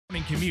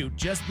Morning commute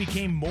just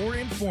became more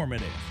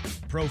informative.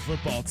 Pro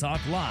Football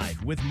Talk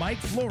Live with Mike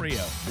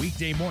Florio,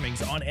 weekday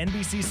mornings on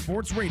NBC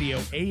Sports Radio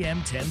AM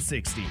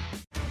 1060.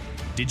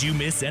 Did you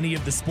miss any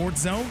of the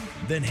Sports Zone?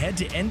 Then head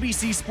to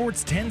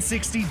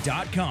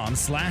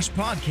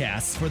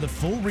NBCSports1060.com/podcasts for the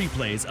full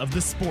replays of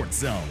the Sports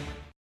Zone.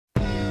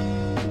 You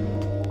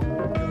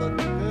look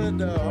good,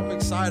 though. I'm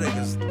excited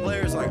because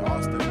players like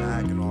Austin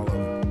Mack and all of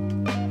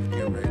them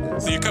get ready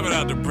to. So you're coming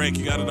out the break.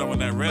 You got to know when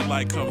that red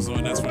light comes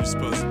on. That's when you're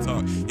supposed to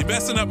talk. You're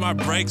messing up my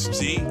breaks,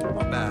 G.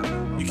 My bad,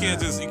 man. You can't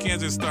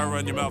just start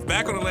running your mouth.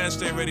 Back on the Last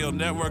Day Radio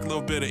Network, a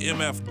little bit of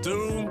MF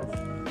Doom.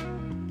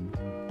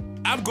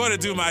 I'm going to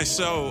do my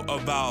show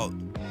about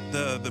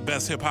the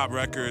best hip-hop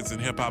records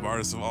and hip-hop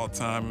artists of all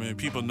time. I mean,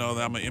 people know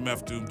that I'm an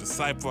MF Doom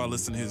disciple. I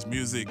listen to his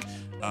music,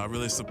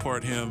 really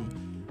support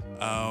him.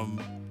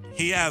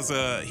 He has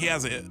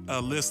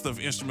a list of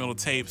instrumental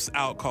tapes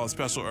out called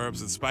Special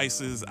Herbs and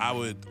Spices. I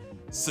would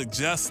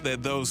suggest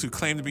that those who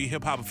claim to be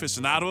hip-hop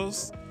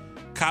aficionados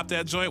cop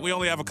that joint. We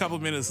only have a couple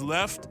minutes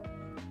left.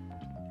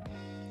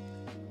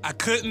 I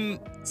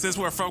couldn't, since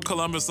we're from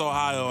Columbus,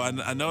 Ohio,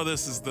 I know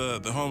this is the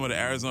home of the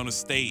Arizona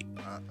State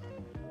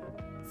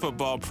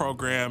football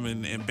program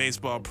and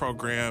baseball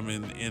program,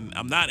 and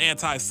I'm not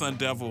anti-Sun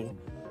Devil,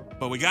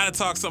 but we got to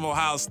talk some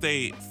Ohio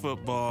State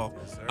football.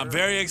 Yes, I'm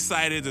very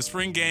excited. The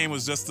spring game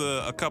was just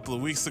a couple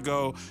of weeks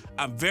ago.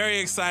 I'm very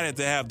excited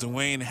to have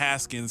Dwayne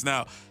Haskins.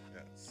 Now,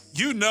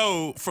 you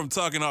know from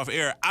talking off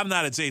air, I'm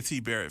not a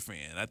JT Barrett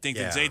fan. I think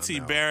that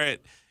JT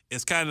Barrett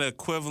is kind of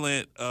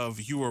equivalent of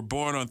you were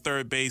born on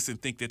third base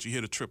and think that you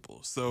hit a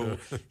triple. So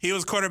he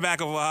was quarterback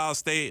of Ohio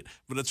State,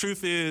 but the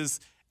truth is,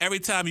 every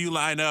time you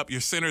line up, your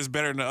center is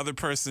better than the other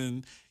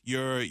person.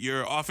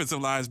 Your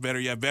offensive line is better.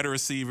 You have better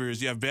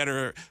receivers. You have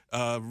better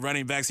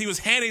running backs. He was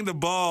handing the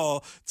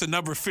ball to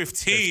number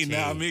 15.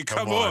 Now, I mean,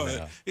 come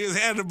on. He was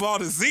handing the ball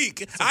to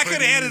Zeke. I could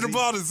have handed the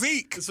ball to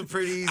Zeke. It's a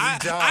pretty easy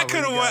job. I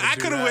could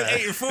have went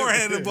 8-4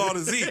 handing the ball to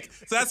Zeke.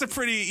 So that's a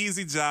pretty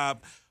easy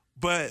job.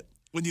 But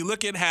when you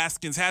look at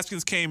Haskins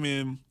came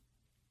in.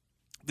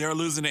 They were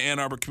losing to Ann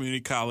Arbor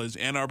Community College.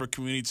 Ann Arbor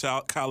Community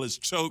College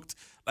choked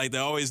like they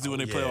always do when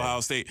they play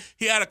Ohio State.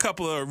 He had a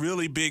couple of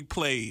really big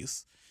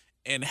plays.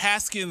 And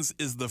Haskins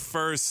is the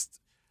first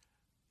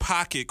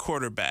pocket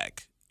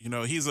quarterback. You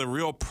know, he's a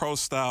real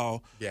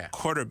pro-style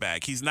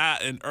quarterback. He's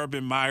not an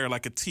Urban Meyer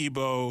like a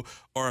Tebow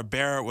or a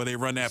Barrett where they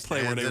run that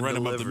play where they run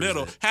him up the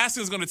middle.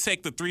 Haskins is going to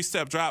take the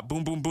three-step drop,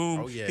 boom, boom,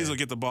 boom. He's going to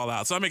get the ball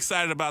out. So I'm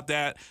excited about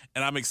that,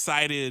 and I'm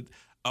excited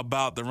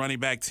about the running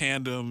back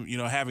tandem, you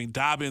know, having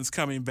Dobbins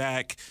coming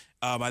back.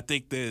 I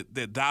think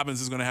that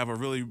Dobbins is going to have a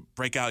really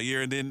breakout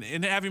year.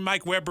 And having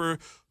Mike Weber,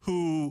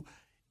 who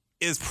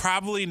is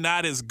probably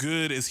not as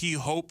good as he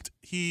hoped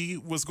he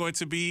was going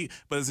to be,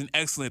 but is an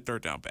excellent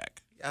third down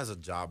back. He has a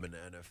job in the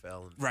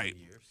NFL in a few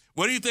years.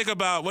 What do you think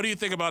about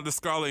the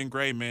Scarlet and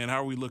Gray, man?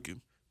 How are we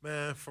looking?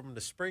 Man, from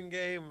the spring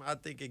game, I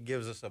think it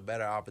gives us a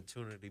better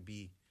opportunity to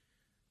be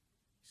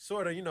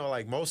sort of, you know,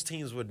 like most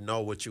teams would know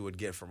what you would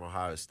get from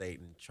Ohio State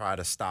and try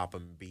to stop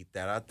them and beat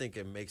that. I think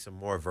it makes him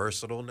more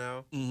versatile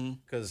now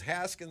because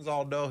Haskins,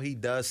 although he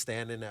does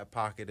stand in that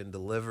pocket and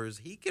delivers,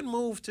 he can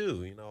move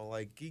too. You know,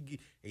 like he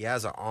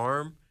has an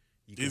arm.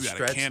 He's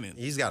got a cannon.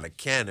 He's got a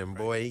cannon,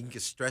 boy. He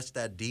can stretch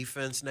that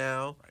defense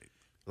now. Right.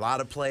 A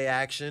lot of play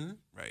action.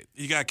 Right.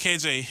 You got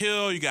KJ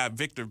Hill. You got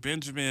Victor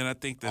Benjamin. I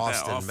think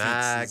that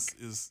offense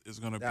is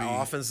going to be.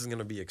 That offense is going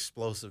to be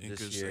explosive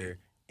this year.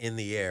 In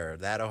the air.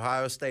 That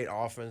Ohio State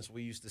offense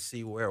we used to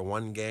see where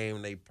one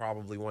game they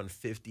probably won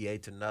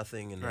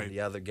 58-0, and then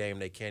the other game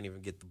they can't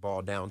even get the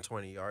ball down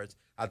 20 yards.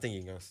 I think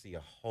you're going to see a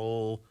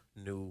whole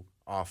new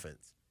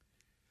offense.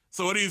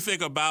 So what do you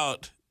think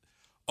about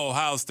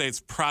Ohio State's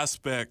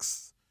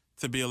prospects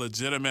to be a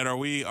legitimate? Are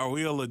we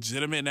a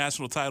legitimate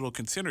national title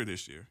contender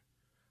this year?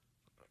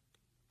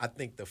 I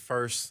think the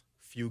first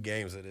few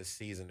games of this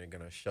season are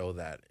going to show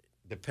that,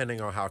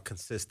 depending on how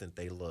consistent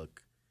they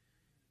look.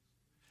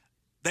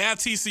 They have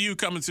TCU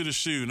coming to the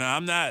shoe. Now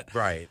I'm not.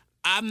 And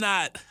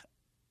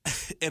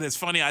it's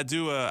funny. I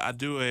do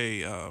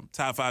a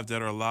top 5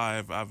 Dead or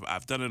Alive.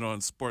 I've done it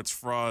on sports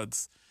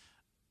frauds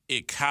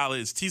in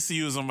college.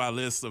 TCU is on my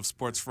list of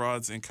sports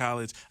frauds in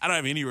college. I don't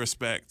have any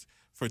respect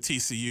for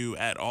TCU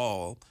at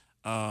all.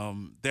 I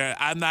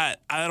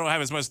don't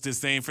have as much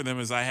disdain for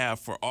them as I have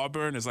for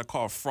Auburn, as I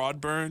call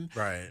fraud burn.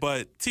 Right.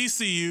 But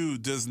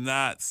TCU does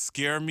not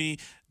scare me.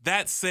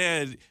 That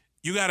said,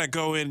 you got to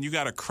go in, you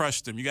got to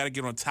crush them. You got to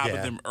get on top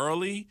of them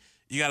early.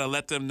 You got to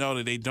let them know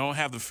that they don't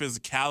have the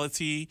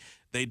physicality,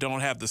 they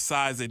don't have the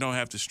size, they don't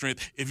have the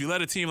strength. If you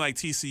let a team like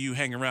TCU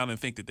hang around and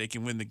think that they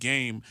can win the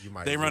game,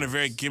 they run a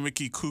very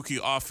gimmicky, kooky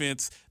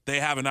offense. They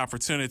have an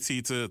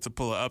opportunity to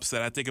pull an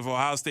upset. I think if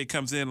Ohio State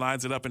comes in,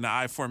 lines it up in the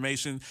I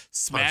formation,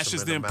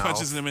 smashes them,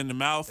 punches them in the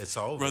mouth,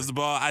 runs the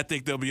ball, I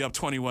think they'll be up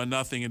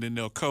 21-0, and then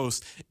they'll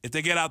coast. If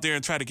they get out there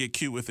and try to get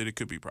cute with it, it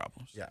could be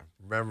problems. Yeah.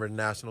 Remember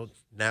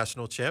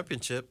national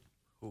championship?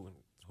 Who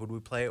do we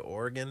play?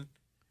 Oregon.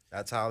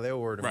 That's how they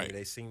were to me.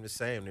 They seem the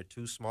same. They're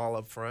too small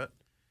up front.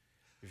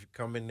 If you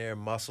come in there,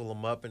 muscle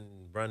them up,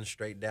 and run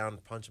straight down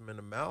and punch them in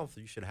the mouth,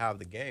 you should have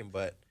the game.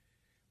 But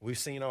we've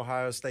seen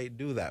Ohio State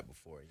do that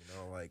before, you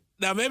know, like.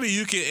 Now, maybe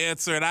you can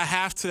answer it.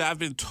 I've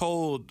been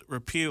told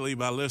repeatedly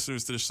by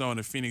listeners to the show in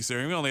the Phoenix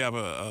area, we only have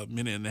a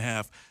minute and a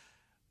half.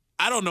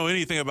 I don't know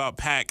anything about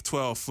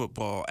Pac-12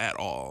 football at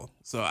all.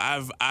 So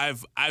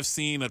I've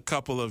seen a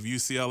couple of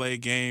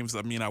UCLA games.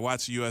 I mean, I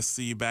watched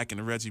USC back in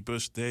the Reggie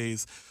Bush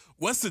days.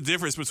 What's the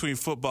difference between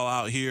football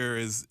out here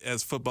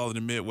as football in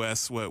the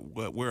Midwest,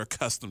 what we're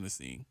accustomed to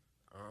seeing?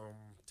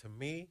 To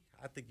me,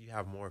 I think you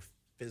have more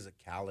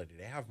physicality.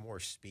 They have more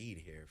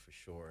speed here for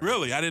sure.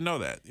 Really? I didn't know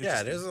that.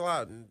 Yeah, there's a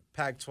lot in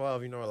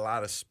Pac-12, you know, a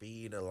lot of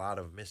speed, a lot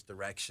of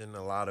misdirection,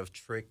 a lot of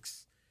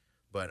tricks.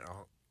 But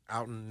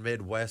out in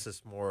Midwest,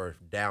 it's more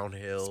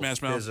downhill,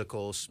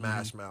 physical,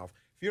 smash mouth.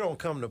 If you don't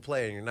come to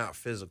play and you're not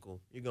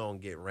physical, you're going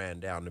to get ran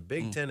down. The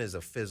Big Ten is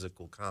a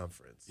physical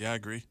conference. Yeah, I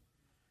agree.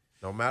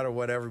 No matter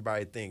what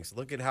everybody thinks,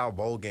 look at how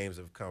bowl games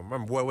have come.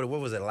 Remember, what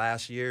was it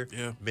last year?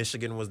 Yeah.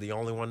 Michigan was the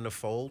only one to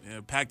fold. Yeah,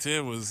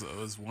 Pac-10 was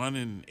 1-8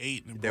 in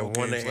They bowl were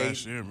games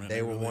last year, man.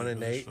 They were really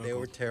 1-8. They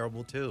were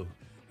terrible, too.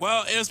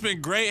 Well, it's been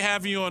great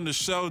having you on the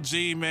show,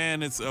 G,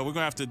 man. It's we're going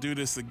to have to do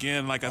this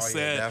again. Like I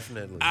said,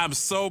 definitely. I'm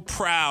so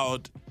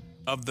proud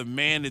of the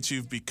man that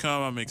you've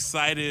become. I'm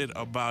excited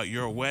about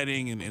your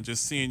wedding and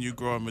just seeing you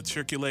grow and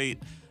matriculate.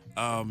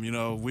 You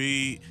know,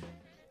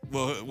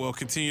 we'll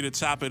continue to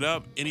chop it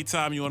up.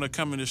 Anytime you want to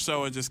come in the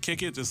show and just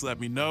kick it, just let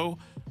me know.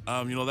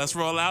 You know, let's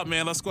roll out,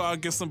 man. Let's go out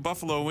and get some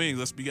buffalo wings.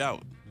 Let's be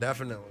out.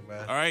 Definitely,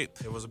 man. All right.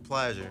 It was a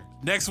pleasure.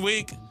 Next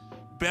week,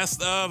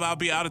 best of. I'll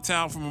be out of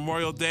town for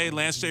Memorial Day.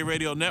 Lance J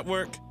Radio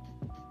Network,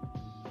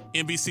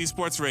 NBC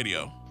Sports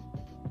Radio.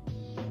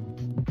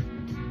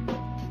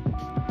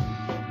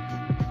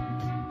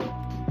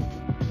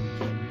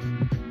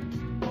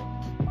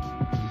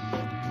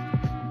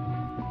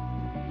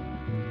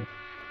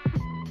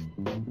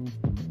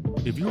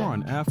 If you are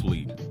an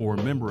athlete or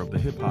a member of the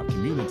hip-hop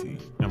community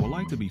and would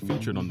like to be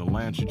featured on the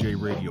Lance J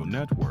Radio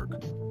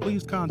Network,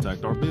 please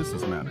contact our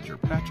business manager,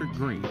 Patrick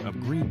Green of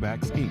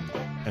Greenbacks, Inc.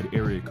 at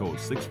area code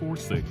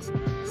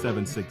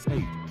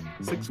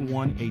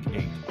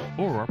 646-768-6188,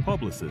 or our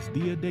publicist,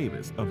 Dia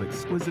Davis of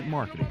Exquisite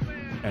Marketing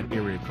at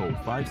area code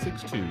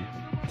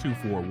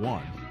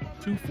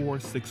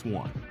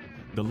 562-241-2461.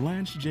 The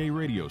Lance J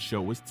Radio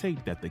Show is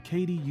taped at the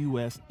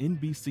KDUS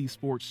NBC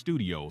Sports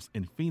Studios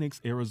in Phoenix,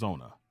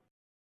 Arizona.